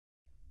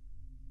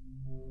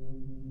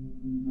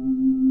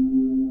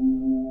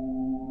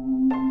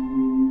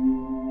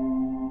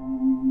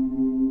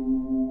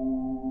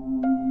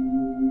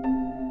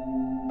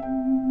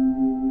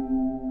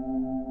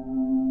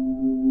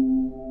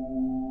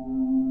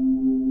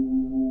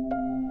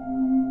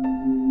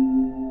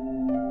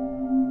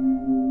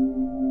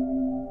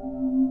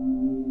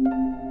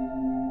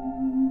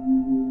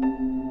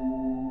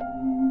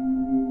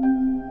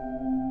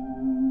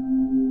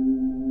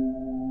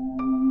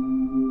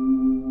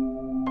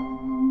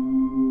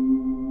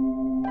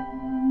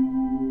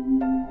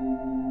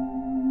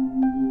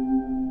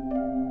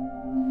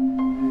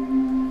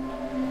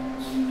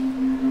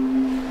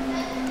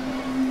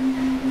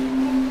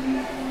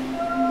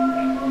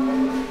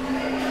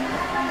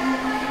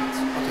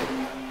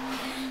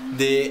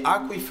The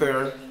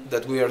aquifer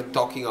that we are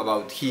talking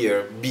about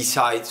here,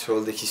 besides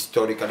all the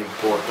historical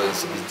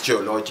importance, the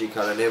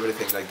geological and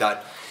everything like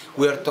that,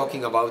 we are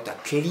talking about a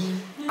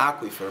clean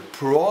aquifer,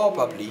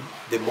 probably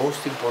the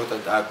most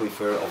important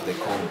aquifer of the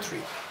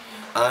country.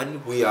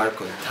 And we are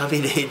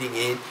contaminating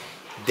it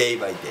day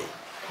by day.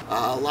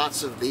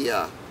 Lots of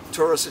the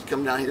tourists that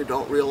come down here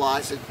don't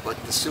realize it, but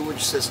the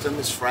sewage system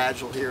is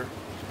fragile here,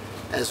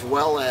 as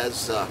well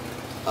as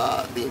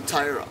the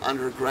entire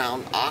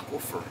underground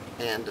aquifer.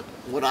 And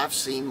what I've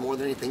seen more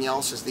than anything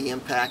else is the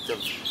impact of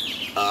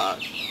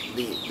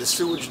the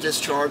sewage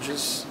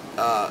discharges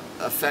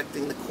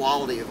affecting the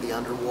quality of the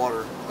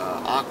underwater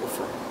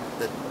aquifer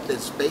that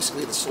is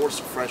basically the source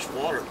of fresh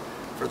water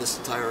for this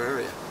entire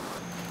area.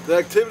 The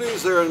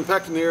activities that are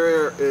impacting the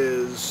area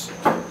is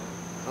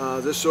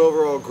this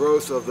overall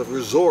growth of the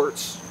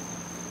resorts,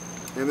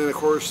 and then of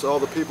course all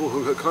the people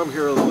who come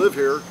here and live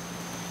here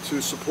to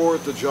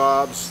support the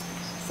jobs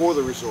for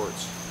the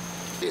resorts.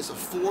 It's a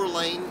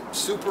 4-lane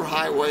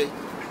superhighway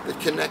that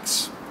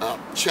connects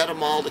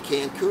Chetumal to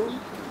Cancun.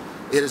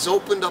 It has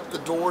opened up the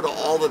door to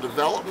all the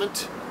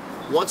development.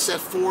 Once that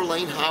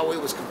 4-lane highway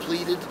was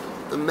completed,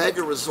 the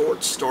mega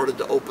resorts started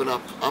to open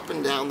up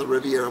and down the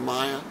Riviera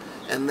Maya,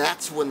 and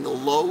that's when the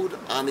load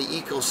on the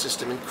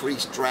ecosystem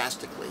increased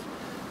drastically.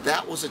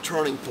 That was a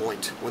turning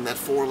point when that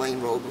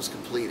 4-lane road was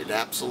completed,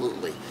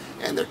 absolutely.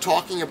 And they're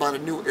talking about a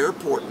new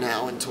airport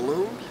now in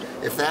Tulum.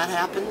 If that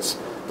happens,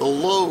 the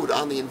load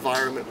on the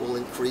environment will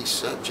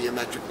increase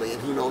geometrically,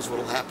 and who knows what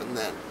will happen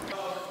then.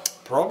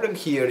 Problem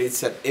here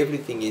is that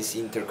everything is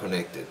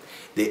interconnected.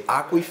 The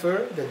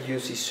aquifer that you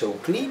see so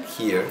clean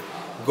here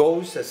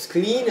goes as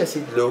clean as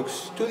it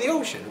looks to the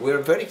ocean. We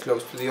are very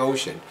close to the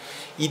ocean.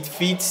 It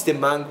feeds the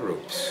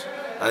mangroves,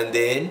 and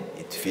then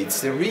it feeds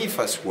the reef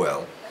as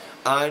well.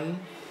 And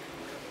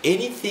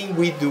anything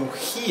we do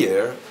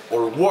here,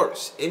 or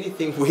worse,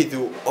 anything we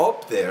do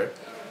up there,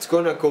 it's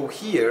gonna go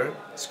here,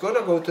 it's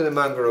gonna go to the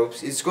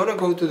mangroves, it's gonna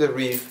go to the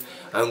reef,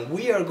 and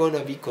we are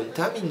gonna be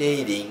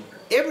contaminating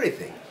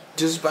everything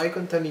just by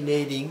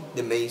contaminating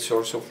the main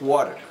source of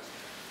water.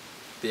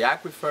 The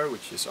aquifer,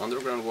 which is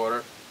underground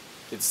water,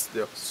 it's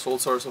the sole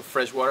source of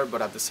fresh water,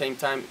 but at the same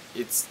time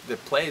it's the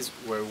place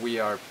where we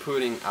are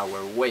putting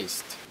our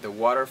waste. The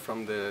water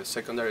from the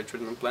secondary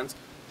treatment plants,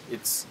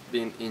 it's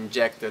been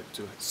injected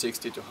to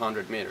 60 to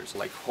 100 meters,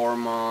 like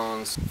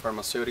hormones,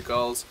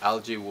 pharmaceuticals.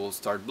 Algae will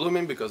start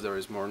blooming because there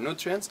is more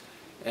nutrients,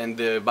 and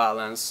the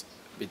balance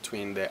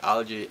between the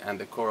algae and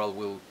the coral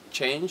will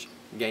change,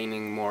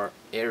 gaining more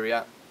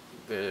area,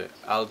 the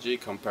algae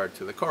compared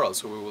to the coral.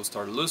 So we will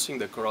start losing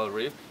the coral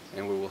reef,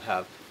 and we will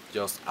have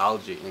just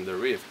algae in the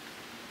reef.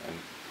 And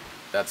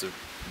that's a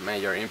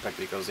major impact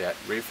because the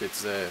reef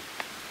is the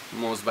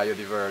most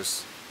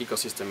biodiverse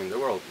ecosystem in the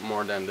world,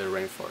 more than the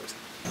rainforest.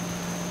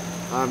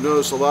 I've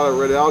noticed a lot of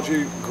red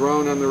algae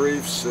grown on the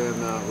reefs,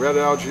 and red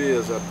algae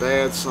is a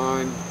bad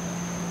sign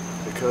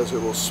because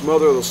it will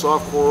smother the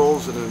soft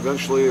corals, and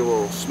eventually it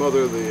will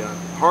smother the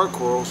hard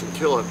corals and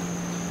kill it.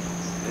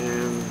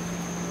 And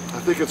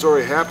I think it's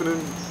already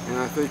happening, and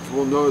I think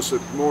we'll notice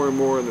it more and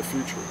more in the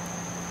future.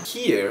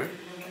 Here,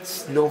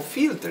 it's no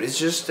filter, it's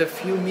just a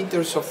few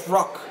meters of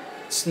rock.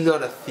 It's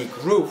not a thick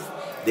roof.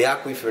 The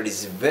aquifer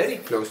is very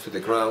close to the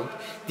ground.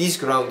 This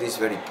ground is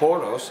very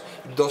porous.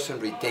 It doesn't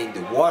retain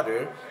the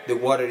water. The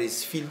water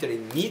is filtered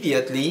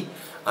immediately,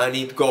 and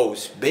it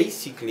goes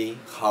basically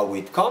how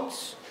it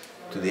comes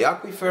to the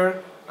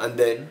aquifer and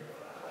then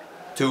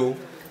to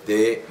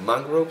the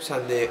mangroves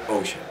and the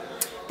ocean.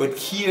 But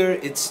here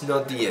it's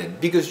not the end,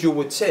 because you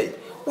would say,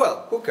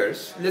 well, who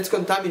cares? Let's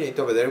contaminate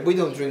over there. We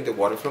don't drink the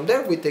water from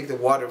there. We take the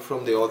water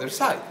from the other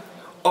side,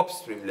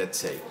 upstream, let's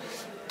say.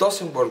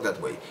 Doesn't work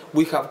that way.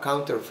 We have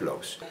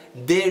counterflows.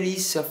 There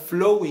is a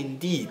flow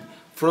indeed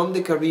from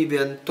the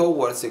Caribbean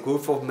towards the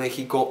Gulf of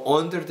Mexico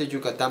under the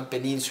Yucatan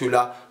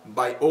Peninsula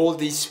by all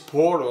these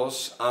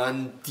porous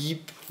and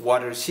deep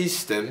water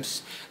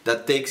systems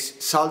that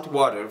takes salt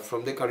water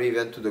from the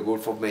Caribbean to the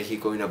Gulf of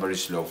Mexico in a very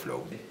slow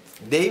flow.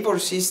 Neighbor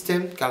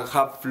system can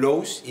have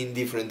flows in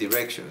different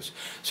directions.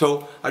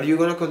 So are you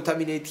going to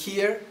contaminate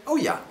here? Oh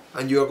yeah,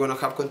 and you are going to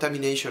have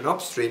contamination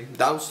upstream,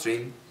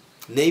 downstream,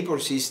 neighbor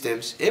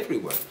systems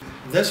everywhere.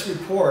 This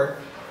report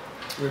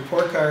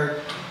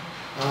card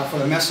for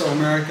the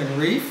Mesoamerican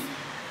Reef,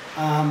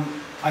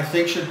 I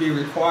think should be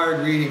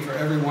required reading for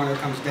everyone who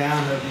comes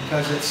down here,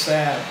 because it's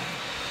sad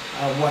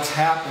what's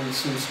happened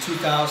since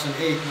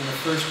 2008 when the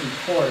first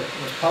report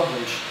was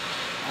published.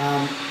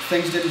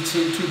 Things didn't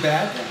seem too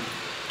bad then,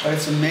 but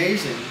it's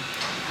amazing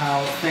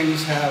how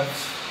things have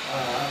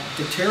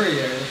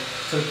deteriorated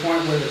to the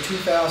point where the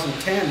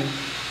 2010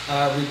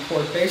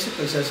 report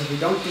basically says if we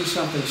don't do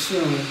something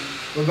soon,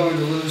 we're going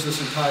to lose this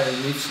entire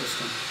reef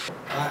system.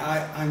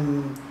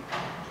 I'm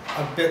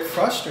a bit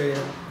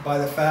frustrated by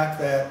the fact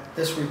that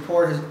this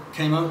report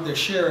came out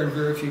this year and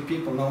very few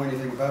people know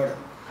anything about it.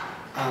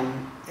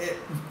 It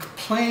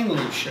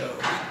plainly shows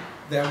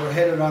that we're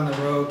headed on the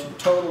road to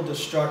total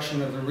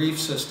destruction of the reef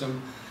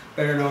system,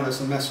 better known as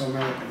the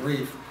Mesoamerican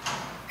Reef.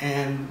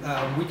 And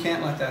we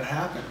can't let that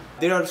happen.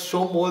 There are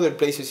some other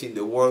places in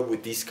the world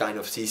with these kind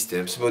of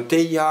systems, but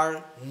they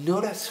are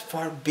not as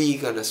far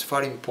big and as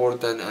far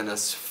important and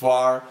as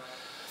far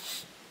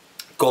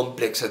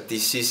complex as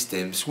these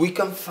systems. We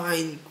can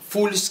find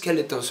full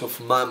skeletons of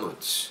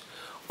mammoths,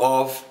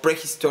 of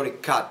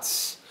prehistoric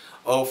cats,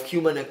 of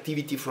human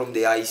activity from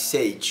the Ice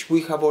Age.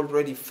 We have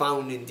already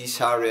found in these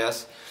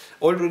areas,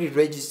 already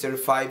registered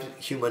 5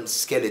 human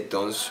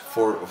skeletons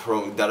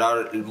that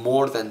are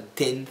more than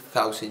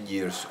 10,000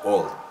 years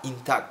old,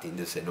 intact in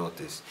the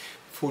cenotes,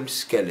 full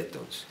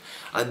skeletons.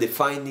 And the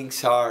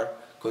findings are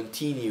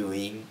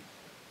continuing,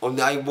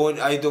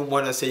 I don't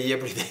want to say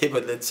every day,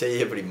 but let's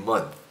say every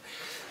month.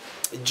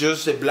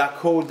 Just a black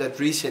hole that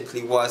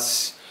recently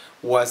was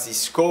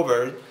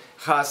discovered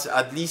has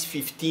at least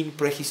 15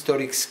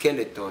 prehistoric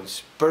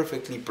skeletons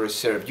perfectly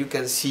preserved. You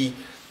can see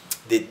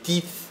the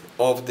teeth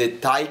of the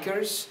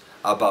tigers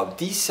about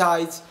this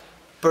size,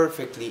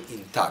 perfectly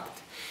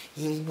intact.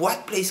 In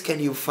what place can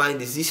you find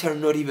this? These are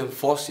not even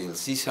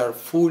fossils. These are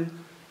full,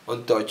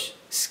 untouched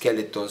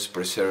skeletons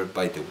preserved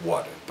by the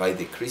water, by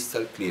the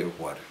crystal clear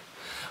water.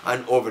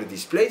 And over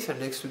this place and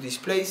next to this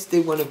place,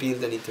 they want to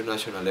build an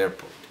international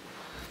airport.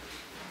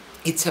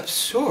 It's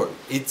absurd.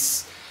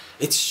 It's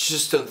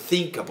just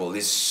unthinkable.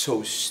 It's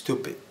so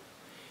stupid.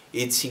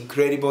 It's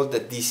incredible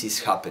that this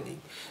is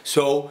happening.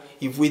 So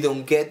if we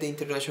don't get the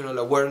international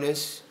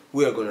awareness,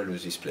 we are going to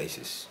lose these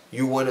places.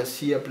 You want to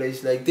see a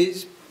place like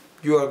this,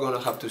 you are going to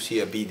have to see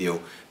a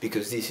video,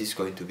 because this is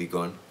going to be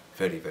gone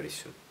very, very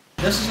soon.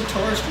 This is a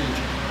tourist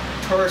region.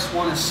 Tourists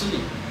want to see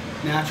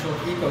natural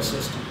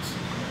ecosystems.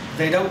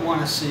 They don't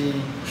want to see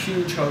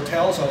huge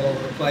hotels all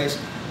over the place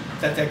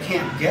that they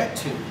can't get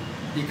to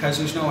because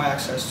there's no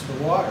access to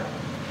the water.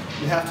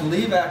 You have to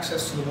leave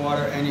access to the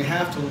water, and you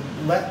have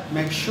to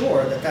make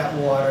sure that that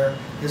water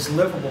is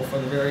livable for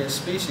the various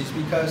species,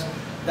 because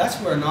that's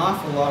where an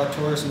awful lot of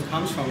tourism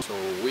comes from. So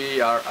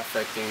we are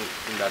affecting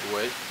in that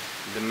way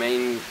the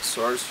main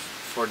source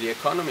for the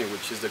economy,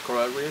 which is the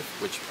coral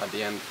reef, which at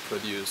the end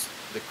produce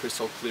the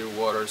crystal clear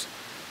waters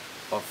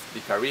of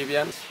the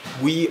Caribbean.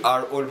 We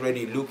are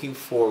already looking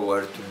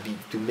forward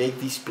to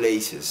make these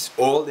places,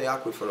 all the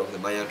aquifer of the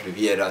Mayan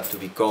Riviera, to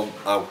become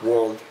a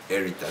World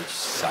Heritage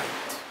Site,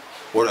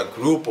 or a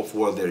group of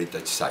World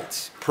Heritage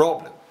Sites.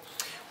 Problem: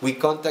 we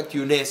contact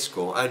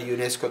UNESCO, and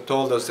UNESCO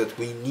told us that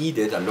we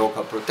needed a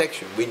local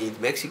protection. We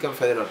need Mexican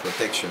federal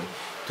protection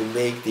to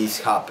make this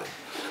happen.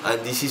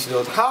 And this is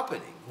not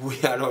happening.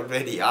 We are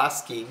already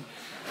asking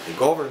the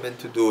government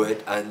to do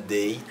it, and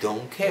they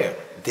don't care.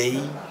 They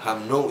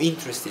have no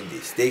interest in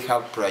this. They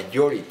have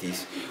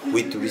priorities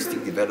with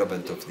touristic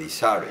development of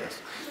these areas.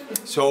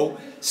 So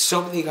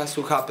something has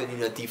to happen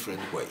in a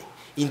different way.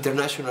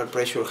 International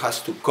pressure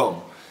has to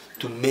come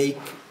to make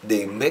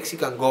the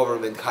Mexican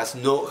government have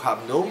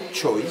no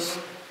choice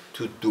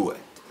to do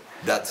it.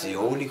 That's the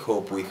only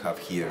hope we have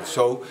here.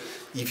 So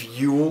if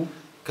you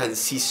can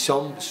see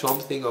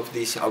something of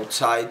this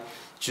outside,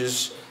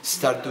 just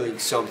start doing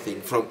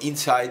something. From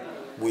inside,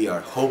 we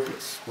are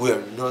hopeless. We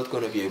are not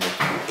going to be able to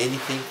do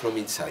anything from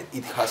inside.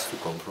 It has to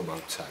come from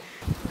outside.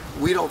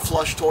 We don't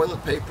flush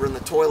toilet paper in the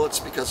toilets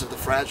because of the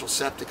fragile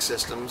septic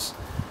systems.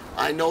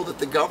 I know that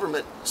the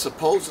government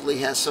supposedly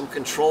has some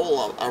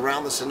control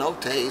around the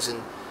cenotes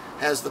and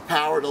has the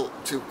power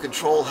to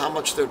control how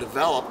much they're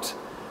developed.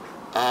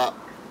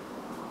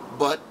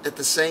 But at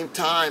the same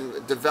time,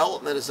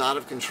 development is out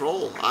of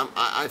control.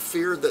 I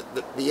fear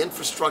that the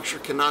infrastructure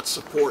cannot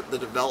support the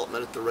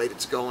development at the rate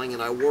it's going,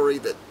 and I worry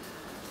that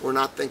we're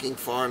not thinking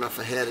far enough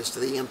ahead as to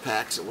the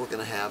impacts that we're going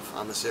to have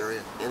on this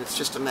area. And it's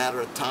just a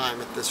matter of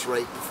time at this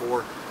rate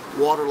before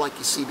water like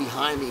you see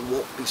behind me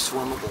won't be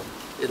swimmable.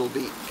 It'll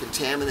be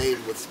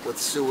contaminated with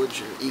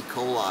sewage and E.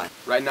 coli.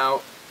 Right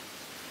now,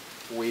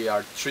 we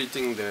are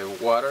treating the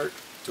water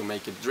to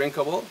make it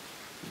drinkable,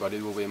 but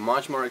it will be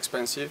much more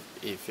expensive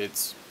if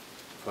it's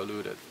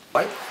polluted.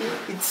 I think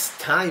it's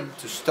time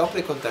to stop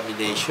the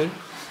contamination,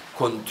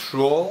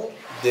 control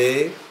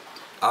the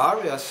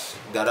areas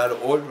that are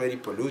already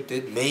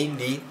polluted,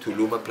 mainly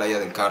Tulum, Playa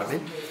del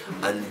Carmen,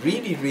 and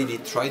really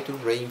try to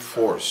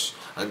reinforce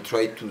and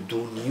try to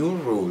do new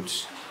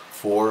rules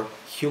for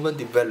human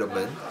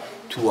development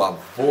to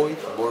avoid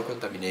more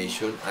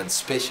contamination, and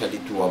especially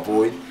to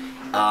avoid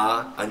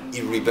an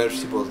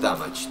irreversible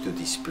damage to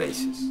these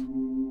places.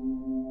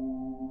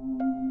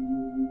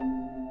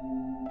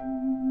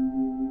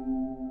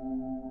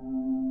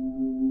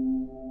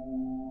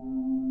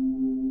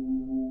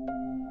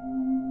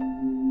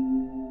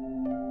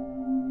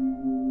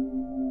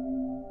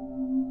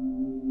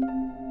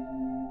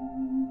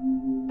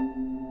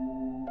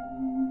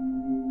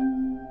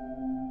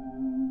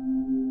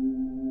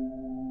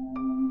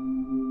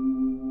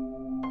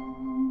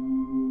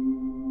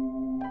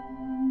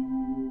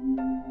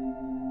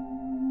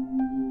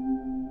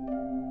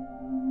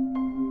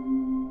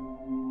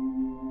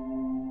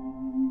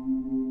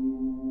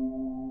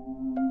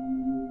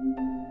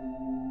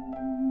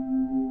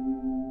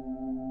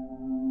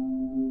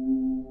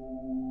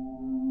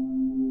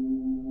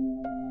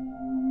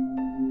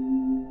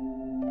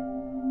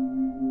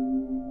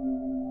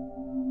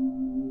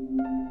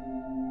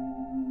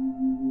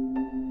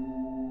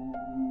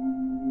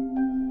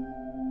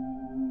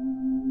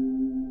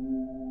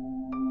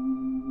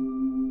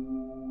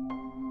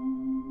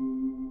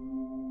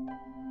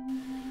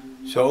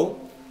 So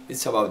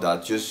it's about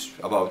that, just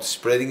about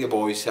spreading the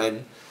voice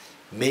and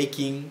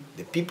making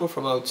the people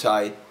from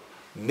outside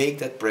make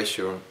that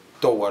pressure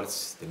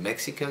towards the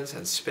Mexicans,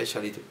 and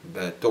especially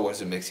towards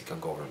the Mexican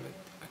government,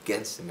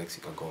 against the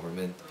Mexican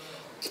government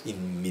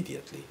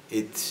immediately.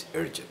 It's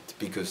urgent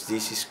because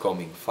this is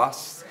coming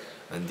fast,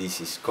 and this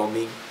is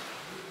coming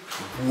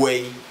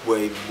way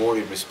more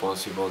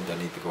irresponsible than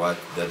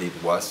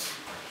it was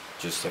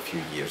just a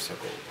few years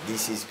ago.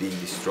 This is being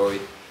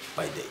destroyed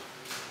by day.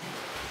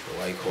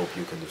 So I hope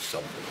you can do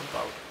something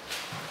about it.